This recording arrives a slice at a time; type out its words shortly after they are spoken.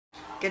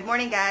Good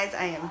morning, guys.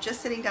 I am just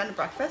sitting down to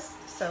breakfast,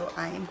 so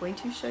I am going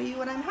to show you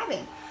what I'm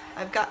having.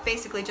 I've got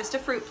basically just a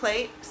fruit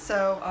plate.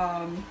 So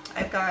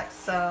I've got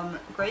some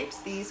grapes.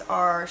 These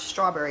are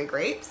strawberry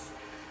grapes.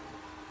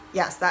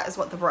 Yes, that is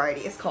what the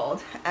variety is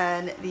called.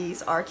 And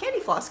these are candy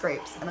floss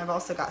grapes. And I've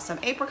also got some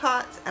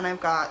apricots, and I've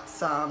got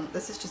some,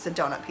 this is just a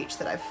donut peach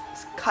that I've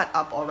cut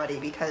up already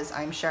because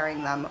I'm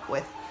sharing them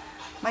with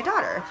my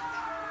daughter.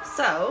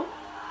 So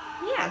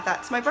yeah,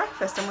 that's my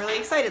breakfast. I'm really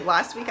excited.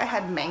 Last week I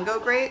had mango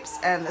grapes,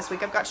 and this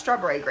week I've got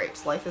strawberry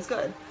grapes. Life is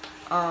good.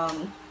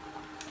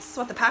 This is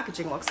what the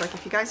packaging looks like.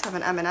 If you guys have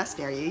an M&S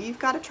near you, you've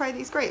got to try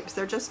these grapes.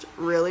 They're just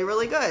really,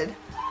 really good.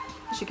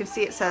 As you can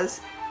see, it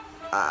says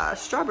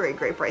strawberry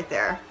grape right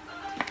there.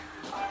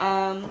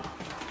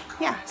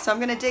 Yeah, so I'm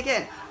gonna dig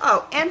in.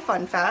 Oh, and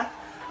fun fact,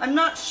 I'm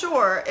not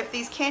sure if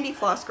these candy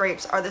floss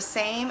grapes are the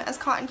same as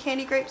cotton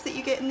candy grapes that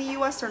you get in the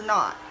US or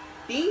not.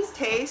 These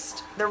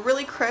taste, they're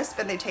really crisp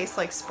and they taste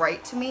like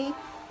Sprite to me.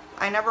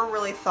 I never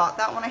really thought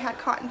that when I had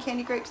cotton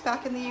candy grapes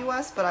back in the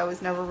US, but I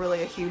was never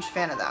really a huge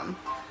fan of them.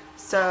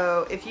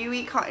 So if you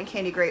eat cotton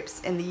candy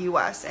grapes in the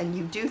US and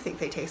you do think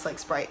they taste like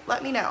Sprite,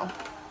 let me know,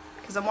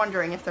 because I'm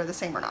wondering if they're the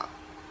same or not.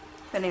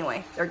 But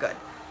anyway, they're good.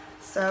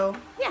 So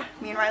yeah,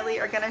 me and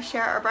Riley are gonna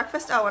share our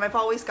breakfast. Oh, and I've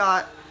always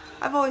got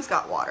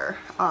water,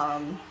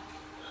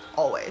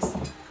 always.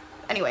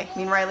 Anyway,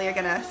 me and Riley are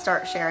gonna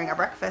start sharing our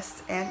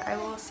breakfast, and I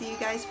will see you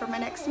guys for my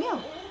next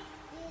meal.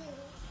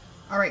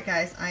 Alright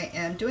guys, I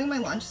am doing my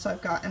lunch, so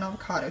I've got an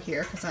avocado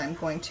here because I'm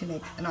going to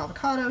make an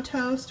avocado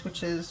toast,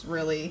 which is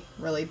really,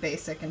 really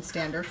basic and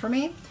standard for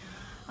me.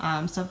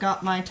 So I've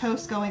got my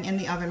toast going in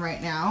the oven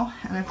right now,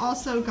 and I've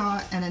also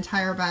got an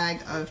entire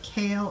bag of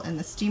kale in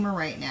the steamer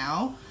right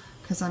now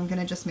because I'm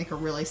gonna just make a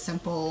really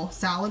simple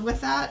salad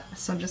with that.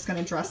 So I'm just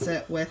gonna dress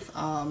it with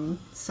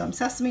some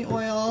sesame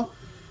oil,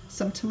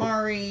 some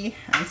tamari,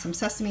 and some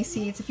sesame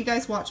seeds. If you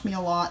guys watch me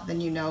a lot,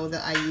 then you know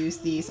that I use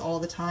these all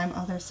the time.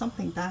 Oh, there's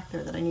something back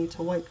there that I need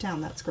to wipe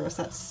down. That's gross.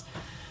 That's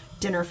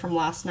dinner from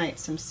last night,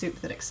 some soup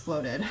that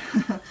exploded.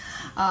 And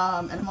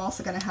I'm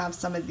also gonna have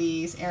some of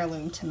these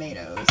heirloom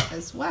tomatoes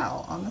as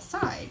well on the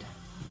side.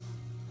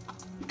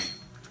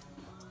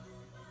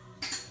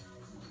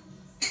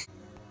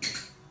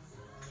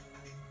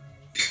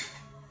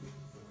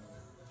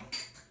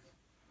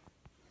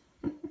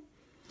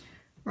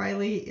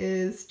 Riley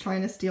is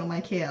trying to steal my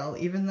kale,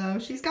 even though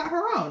she's got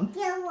her own.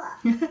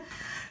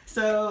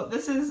 So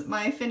this is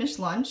my finished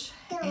lunch,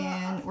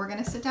 and we're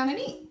gonna sit down and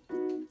eat.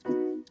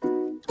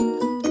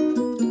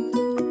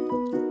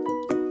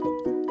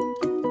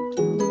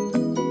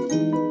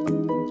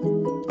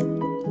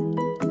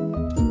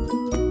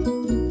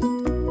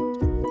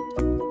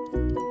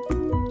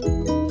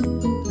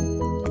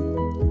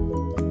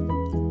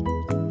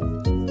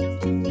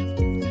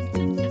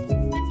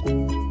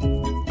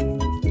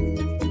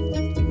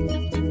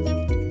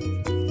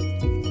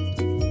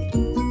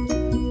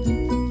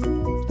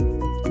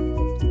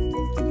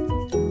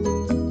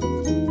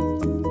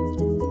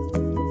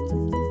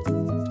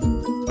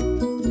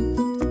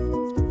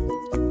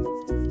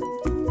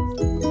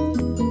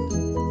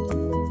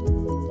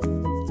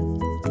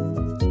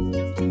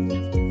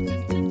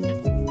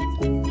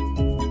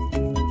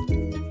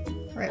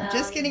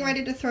 Getting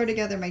ready to throw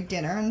together my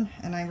dinner,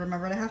 and I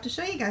remembered I have to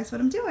show you guys what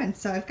I'm doing.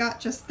 So I've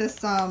got just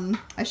this,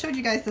 I showed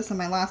you guys this in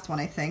my last one,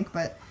 I think,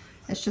 but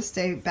it's just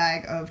a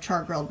bag of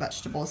char-grilled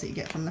vegetables that you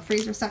get from the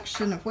freezer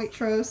section of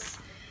Waitrose.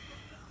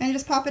 And you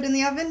just pop it in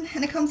the oven,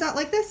 and it comes out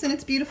like this, and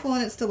it's beautiful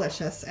and it's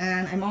delicious.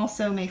 And I'm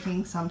also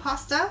making some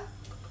pasta,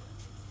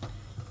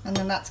 and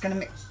then that's going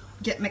to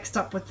get mixed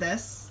up with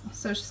this.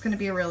 So it's just going to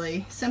be a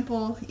really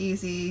simple,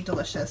 easy,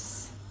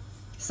 delicious,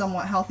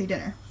 somewhat healthy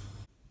dinner.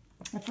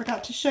 I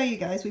forgot to show you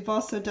guys, we've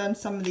also done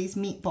some of these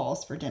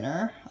meatballs for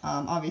dinner.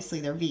 Obviously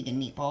they're vegan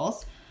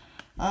meatballs.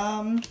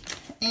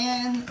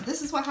 And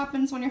this is what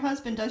happens when your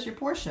husband does your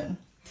portion.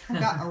 I've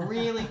got a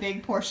really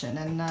big portion,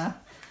 and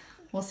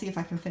we'll see if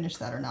I can finish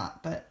that or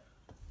not, but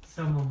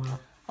someone will.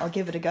 I'll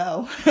give it a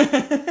go.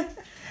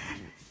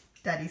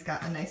 Daddy's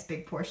got a nice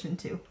big portion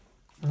too.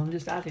 I'm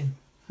just adding.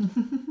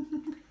 I'm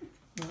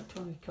not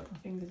trying to cut my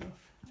fingers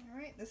off.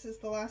 Alright, this is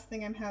the last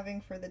thing I'm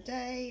having for the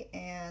day,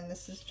 and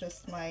this is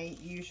just my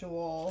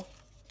usual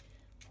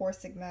Four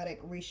Sigmatic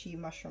Reishi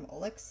mushroom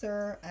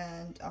elixir.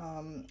 And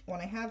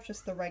when I have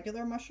just the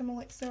regular mushroom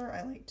elixir,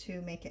 I like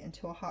to make it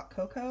into a hot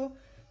cocoa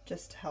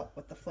just to help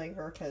with the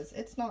flavor, because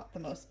it's not the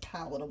most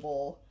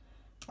palatable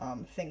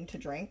thing to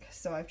drink.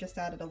 So I've just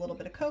added a little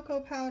bit of cocoa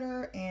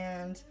powder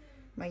and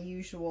my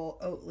usual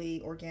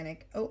Oatly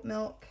organic oat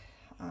milk,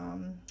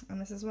 and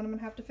this is what I'm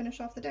gonna have to finish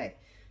off the day.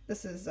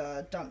 This is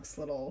Dunk's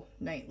little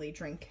nightly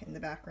drink in the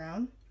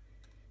background.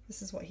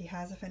 This is what he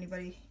has, if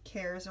anybody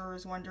cares or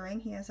is wondering.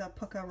 He has a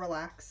Puka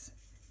Relax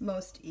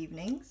most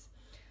evenings.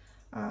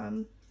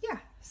 Yeah,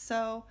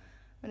 so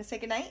I'm going to say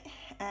goodnight,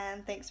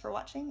 and thanks for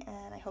watching,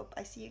 and I hope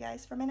I see you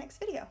guys for my next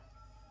video.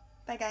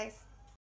 Bye, guys.